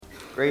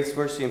Grace,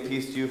 mercy, and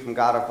peace to you from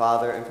God our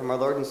Father and from our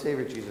Lord and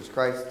Savior Jesus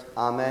Christ.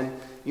 Amen.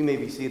 You may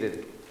be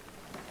seated.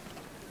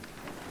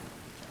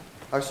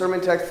 Our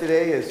sermon text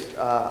today is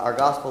our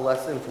gospel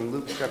lesson from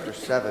Luke chapter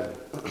 7.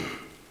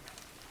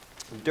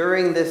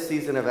 During this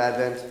season of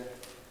Advent,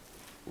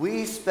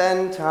 we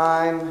spend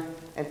time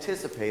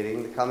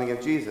anticipating the coming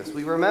of Jesus.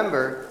 We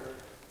remember,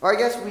 or I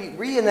guess we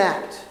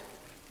reenact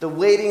the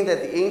waiting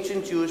that the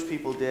ancient Jewish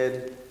people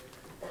did,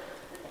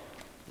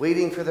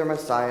 waiting for their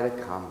Messiah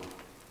to come.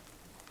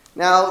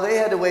 Now, they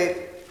had to wait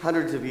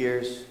hundreds of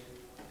years,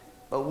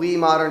 but we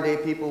modern-day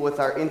people with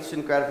our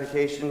instant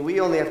gratification, we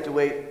only have to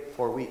wait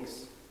 4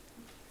 weeks.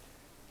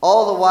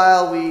 All the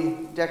while,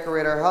 we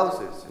decorate our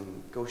houses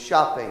and go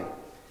shopping,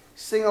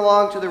 sing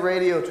along to the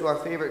radio to our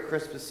favorite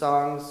Christmas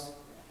songs,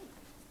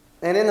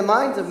 and in the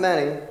minds of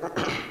many,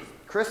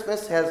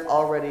 Christmas has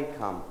already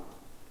come.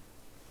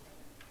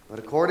 But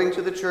according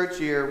to the church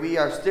year, we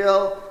are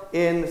still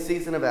in the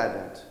season of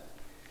Advent.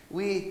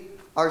 We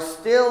are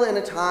still in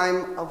a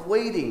time of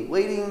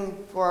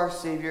waiting for our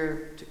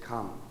Savior to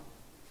come.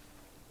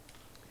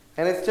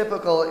 And it's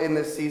typical in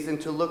this season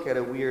to look at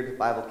a weird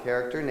Bible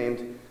character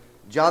named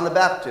John the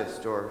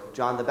Baptist or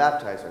John the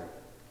Baptizer.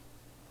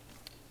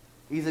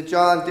 He's a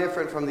John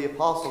different from the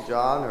Apostle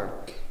John or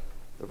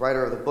the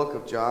writer of the book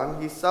of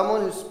John. He's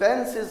someone who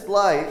spends his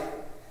life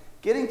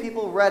getting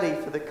people ready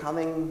for the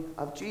coming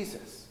of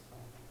Jesus.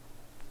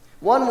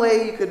 One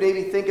way you could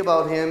maybe think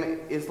about him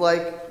is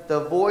like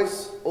the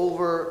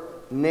voice-over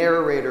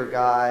narrator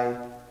guy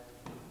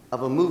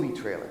of a movie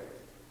trailer.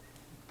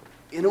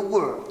 In a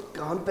world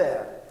gone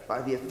bad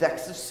by the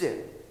effects of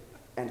sin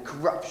and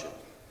corruption,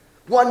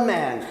 one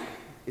man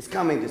is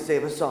coming to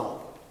save us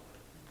all.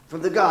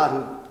 From the God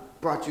who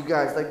brought you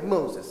guys like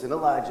Moses and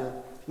Elijah,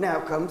 now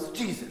comes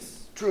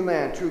Jesus, true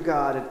man, true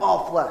God, and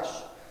all flesh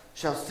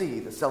shall see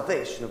the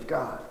salvation of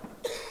God.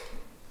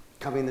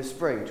 Coming this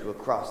spring to a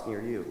cross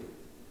near you.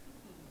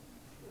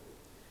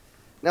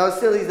 Now,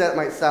 as silly as that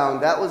might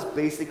sound, that was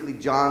basically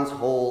John's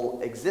whole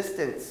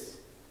existence.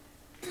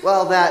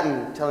 Well, that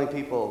and telling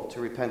people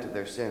to repent of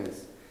their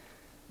sins.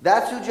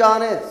 That's who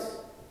John is,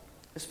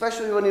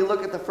 especially when you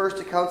look at the first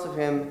accounts of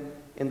him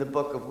in the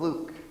book of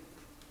Luke.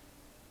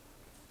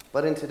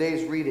 But in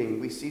today's reading,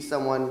 we see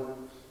someone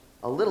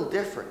a little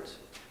different.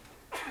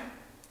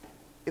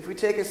 If we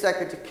take a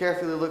second to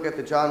carefully look at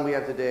the John we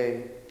have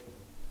today,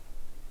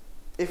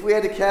 if we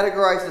had to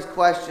categorize his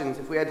questions,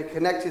 if we had to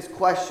connect his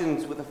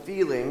questions with a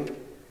feeling,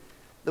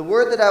 the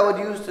word that I would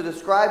use to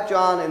describe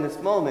John in this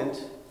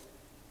moment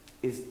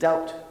is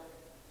doubt.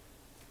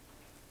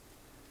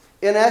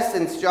 In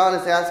essence, John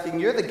is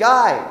asking, you're the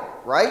guy,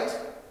 right?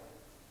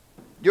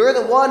 You're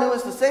the one who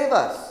is to save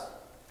us,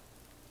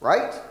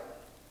 right?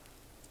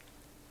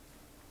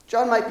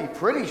 John might be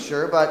pretty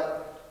sure,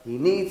 but he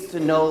needs to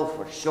know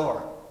for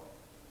sure.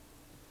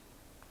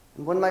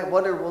 And one might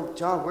wonder, well,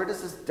 John, where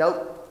does this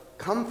doubt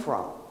come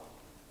from?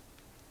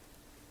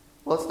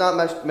 Well, it's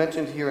not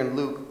mentioned here in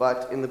Luke,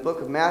 but in the book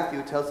of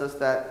Matthew it tells us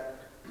that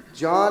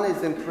John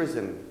is in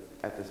prison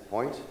at this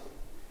point.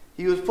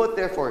 He was put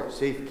there for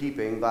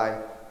safekeeping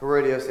by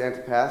Herodias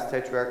Antipas,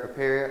 Tetrarch of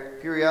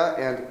Perea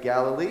and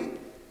Galilee,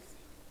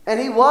 and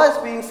he was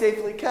being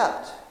safely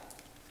kept.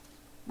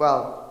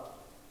 Well,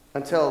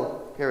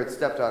 until Herod's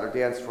stepdaughter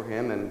danced for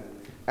him, and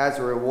as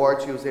a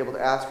reward she was able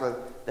to ask for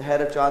the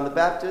head of John the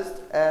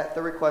Baptist at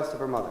the request of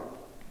her mother.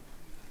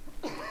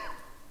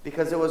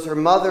 Because it was her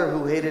mother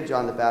who hated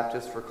John the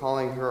Baptist for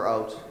calling her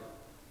out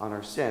on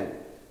her sin.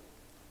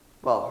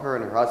 Well, her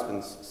and her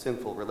husband's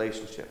sinful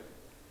relationship.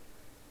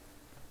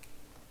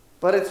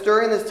 But it's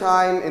during this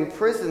time in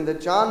prison that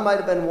John might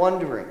have been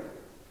wondering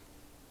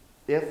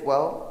if,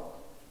 well,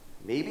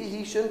 maybe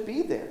he shouldn't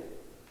be there.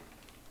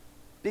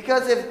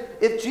 Because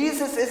if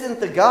Jesus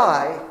isn't the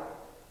guy,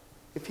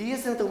 if he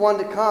isn't the one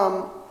to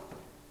come,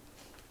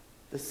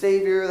 the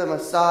Savior, the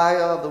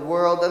Messiah of the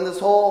world, then this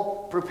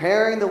whole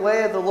preparing the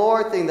way of the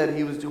Lord thing that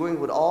he was doing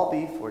would all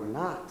be for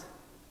naught.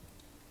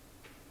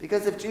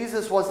 Because if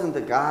Jesus wasn't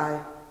the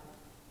guy,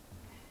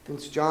 then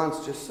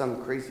John's just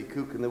some crazy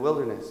kook in the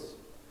wilderness,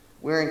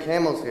 wearing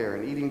camel's hair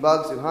and eating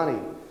bugs and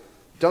honey,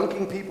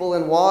 dunking people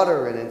in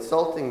water and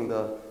insulting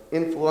the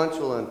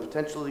influential and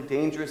potentially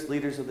dangerous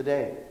leaders of the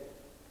day,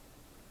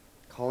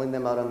 calling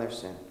them out on their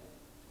sin.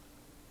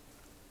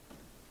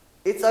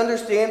 It's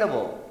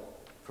understandable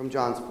from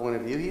John's point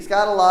of view. He's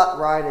got a lot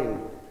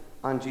riding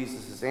on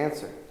Jesus'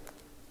 answer.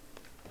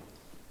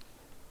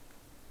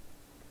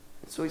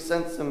 And so he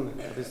sent some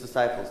of his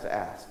disciples to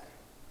ask.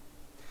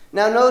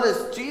 Now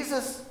notice,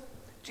 Jesus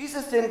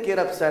didn't get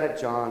upset at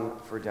John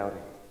for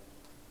doubting.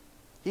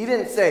 He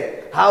didn't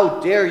say, "How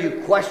dare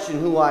you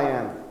question who I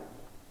am?"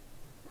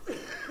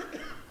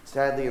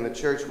 Sadly, in the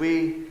church,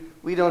 we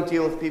don't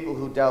deal with people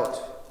who doubt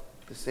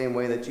the same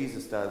way that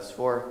Jesus does.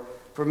 For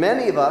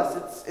many of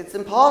us, it's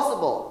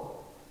impossible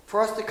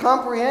for us to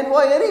comprehend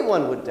why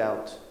anyone would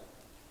doubt.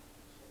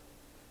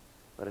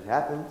 But it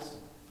happens.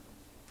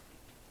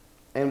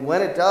 And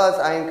when it does,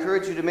 I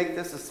encourage you to make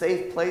this a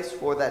safe place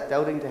for that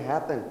doubting to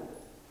happen.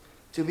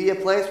 To be a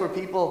place where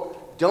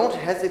people don't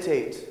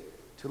hesitate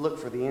to look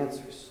for the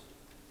answers.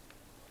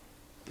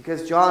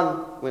 Because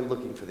John went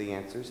looking for the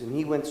answers, and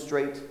he went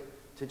straight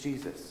to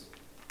Jesus.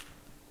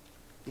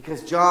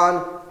 Because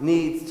John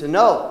needs to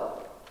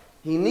know.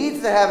 He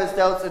needs to have his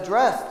doubts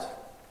addressed.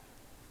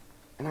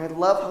 And I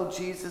love how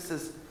Jesus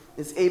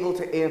is able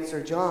to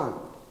answer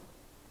John.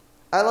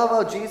 I love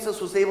how Jesus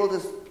was able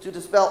to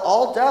dispel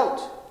all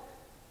doubt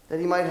that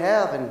he might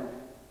have, and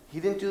he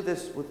didn't do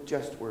this with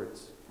just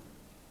words.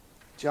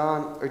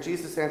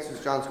 Jesus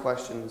answers John's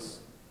questions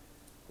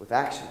with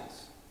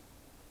actions.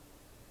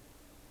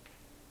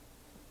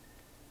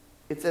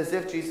 It's as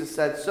if Jesus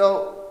said,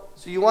 so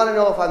you want to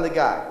know if I'm the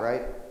guy,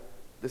 right?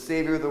 The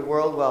Savior of the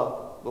world?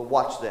 Well,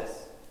 watch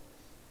this.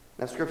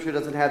 Now, Scripture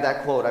doesn't have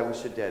that quote. I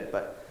wish it did,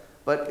 but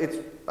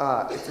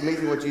it's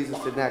amazing what Jesus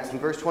did next. In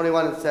verse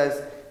 21, it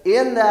says,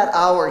 in that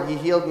hour he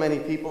healed many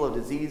people of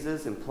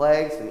diseases and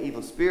plagues and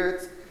evil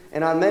spirits,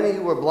 and on many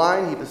who were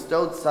blind he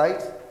bestowed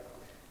sight.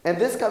 And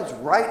this comes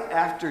right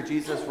after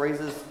Jesus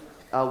raises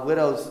a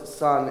widow's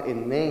son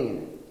in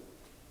Nain.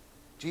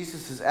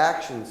 Jesus'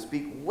 actions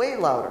speak way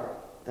louder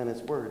than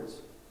his words.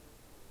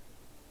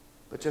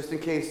 But just in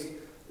case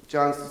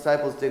John's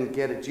disciples didn't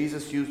get it,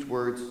 Jesus used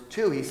words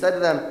too. He said to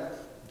them,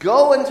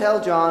 go and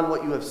tell John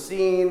what you have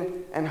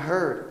seen and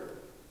heard.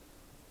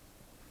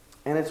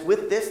 And it's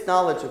with this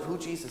knowledge of who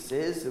Jesus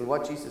is and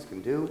what Jesus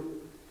can do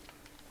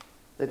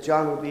that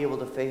John would be able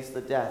to face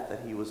the death that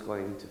he was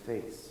going to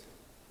face.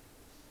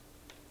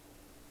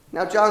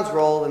 Now, John's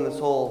role in this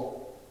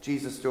whole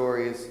Jesus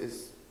story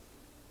is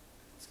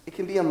it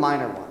can be a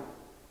minor one.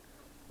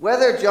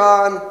 Whether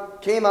John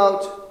came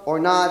out or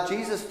not,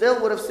 Jesus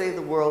still would have saved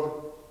the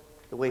world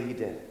the way he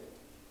did.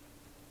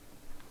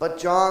 But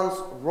John's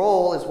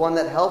role is one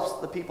that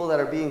helps the people that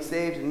are being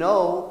saved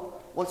know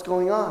what's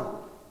going on.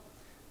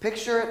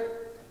 Picture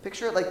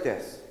it like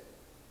this.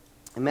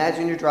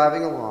 Imagine you're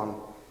driving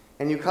along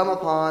and you come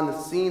upon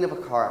the scene of a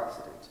car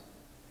accident.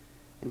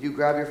 And you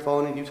grab your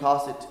phone and you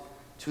toss it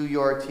to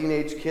your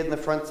teenage kid in the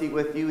front seat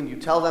with you, and you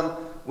tell them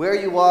where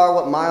you are,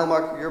 what mile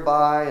marker you're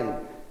by,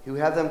 and you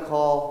have them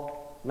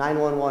call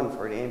 911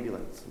 for an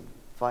ambulance, and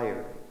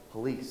fire,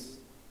 police.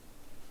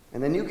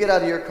 And then you get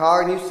out of your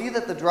car and you see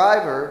that the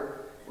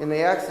driver in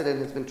the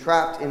accident has been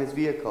trapped in his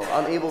vehicle,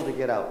 unable to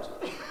get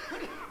out.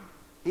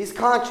 He's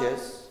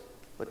conscious,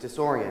 but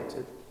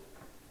disoriented.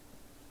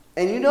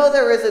 And you know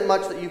there isn't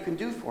much that you can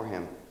do for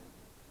him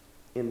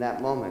in that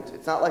moment.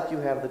 It's not like you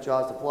have the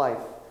jaws of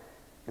life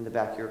in the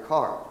back of your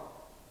car.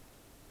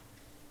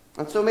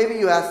 And so maybe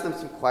you ask them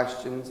some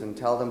questions and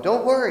tell them,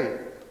 don't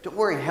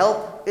worry,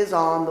 help is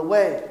on the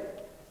way.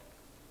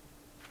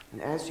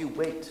 And as you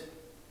wait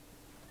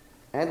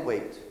and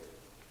wait,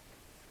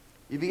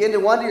 you begin to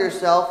wonder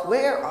yourself,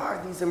 where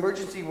are these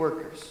emergency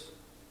workers?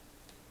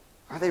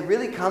 Are they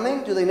really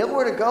coming? Do they know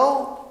where to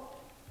go?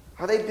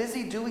 Are they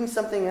busy doing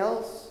something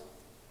else?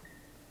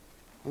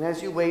 And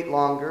as you wait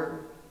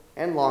longer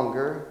and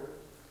longer,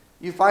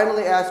 you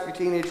finally ask your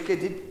teenage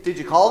kid, did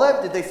you call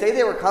them? Did they say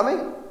they were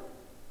coming?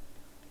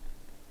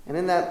 And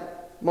in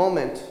that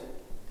moment,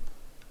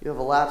 you have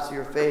a lapse of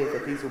your faith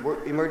that these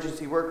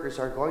emergency workers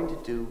are going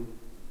to do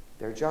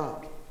their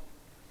job.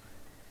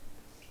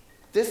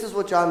 This is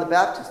what John the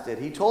Baptist did.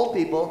 He told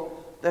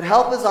people that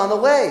help is on the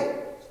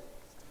way.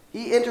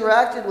 He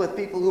interacted with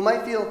people who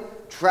might feel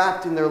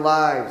trapped in their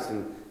lives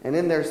and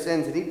in their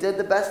sins, and he did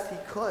the best he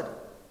could,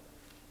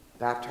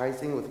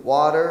 baptizing with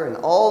water and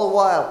all the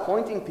while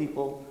pointing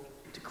people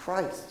to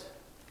Christ.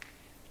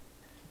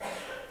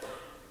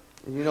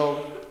 And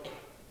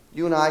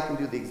you and I can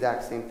do the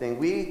exact same thing.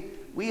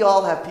 We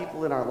all have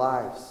people in our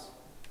lives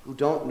who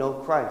don't know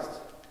Christ.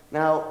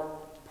 Now,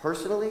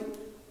 personally,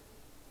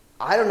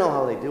 I don't know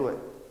how they do it.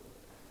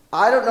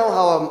 I don't know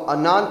how a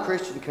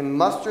non-Christian can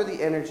muster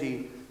the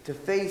energy to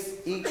face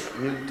each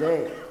new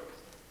day.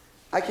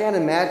 I can't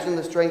imagine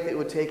the strength it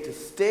would take to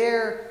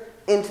stare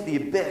into the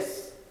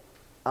abyss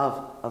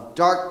of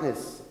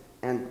darkness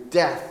and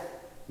death,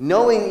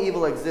 knowing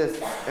evil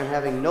exists and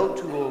having no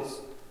tools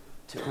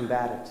to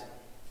combat it.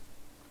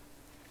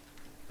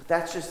 But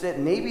that's just it.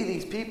 Maybe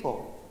these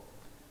people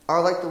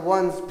are like the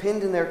ones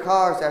pinned in their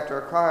cars after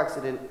a car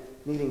accident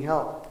needing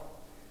help.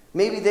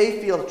 Maybe they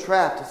feel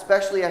trapped,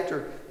 especially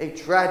after a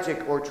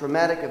tragic or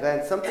traumatic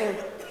event, something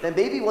that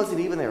maybe wasn't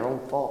even their own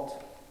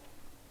fault.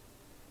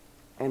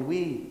 And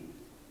we,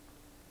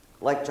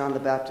 like John the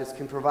Baptist,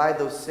 can provide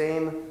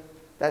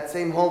that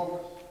same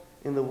hope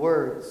in the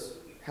words,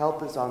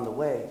 help is on the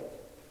way,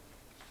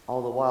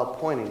 all the while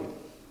pointing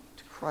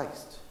to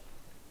Christ.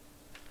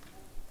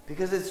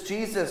 Because it's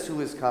Jesus who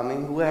is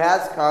coming, who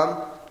has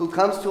come, who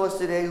comes to us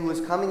today, who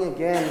is coming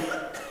again,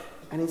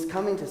 and he's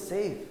coming to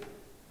save.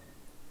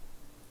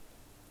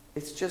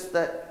 It's just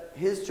that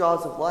his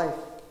jaws of life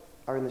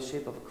are in the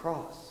shape of a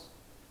cross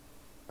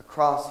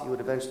he would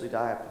eventually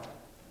die upon.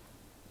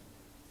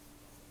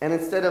 And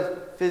instead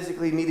of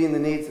physically meeting the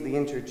needs of the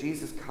injured,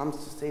 Jesus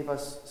comes to save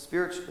us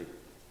spiritually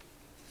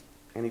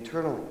and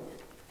eternally.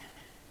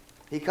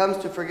 He comes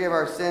to forgive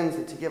our sins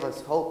and to give us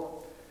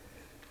hope.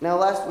 Now,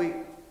 last week,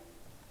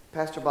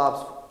 Pastor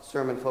Bob's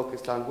sermon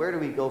focused on where do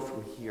we go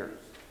from here?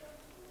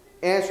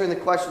 Answering the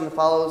question that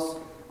follows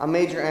a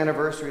major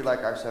anniversary like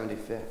our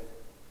 75th.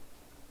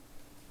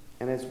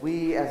 And as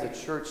we as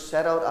a church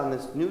set out on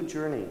this new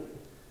journey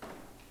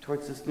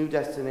towards this new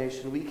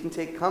destination, we can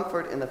take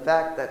comfort in the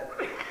fact that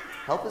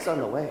help is on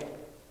the way.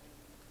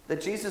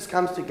 That Jesus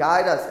comes to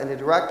guide us and to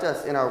direct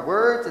us in our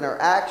words, in our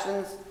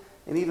actions,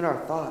 and even our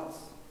thoughts.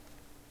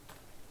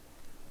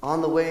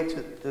 On the way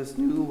to this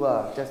new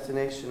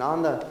destination,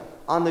 on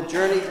the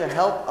journey to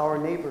help our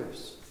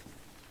neighbors,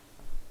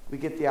 we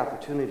get the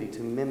opportunity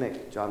to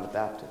mimic John the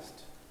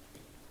Baptist.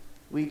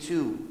 We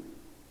too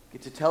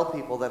get to tell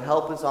people that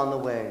help is on the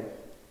way,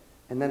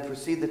 and then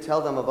proceed to tell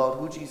them about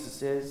who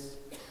Jesus is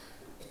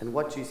and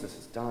what Jesus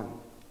has done.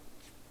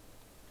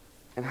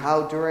 And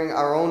how during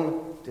our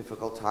own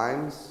difficult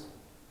times,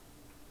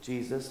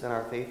 Jesus and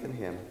our faith in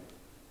him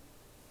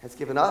has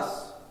given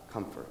us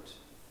comfort.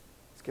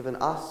 It's given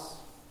us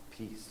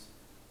peace.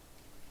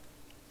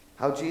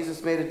 How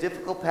Jesus made a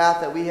difficult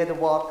path that we had to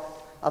walk,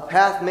 a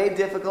path made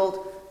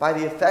difficult by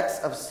the effects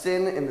of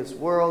sin in this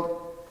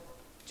world.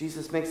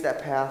 Jesus makes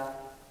that path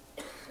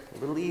a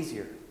little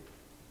easier,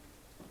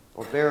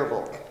 or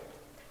bearable,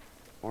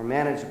 or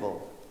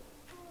manageable.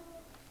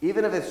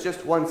 Even if it's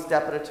just one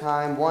step at a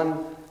time,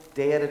 one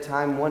day at a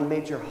time, one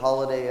major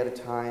holiday at a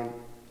time,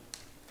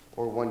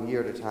 or 1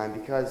 year at a time.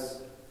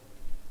 Because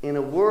in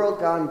a world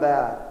gone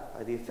bad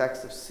by the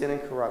effects of sin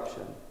and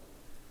corruption,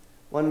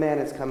 one man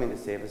is coming to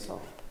save us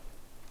all.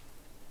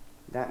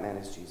 That man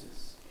is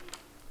Jesus.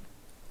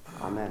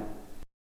 Amen.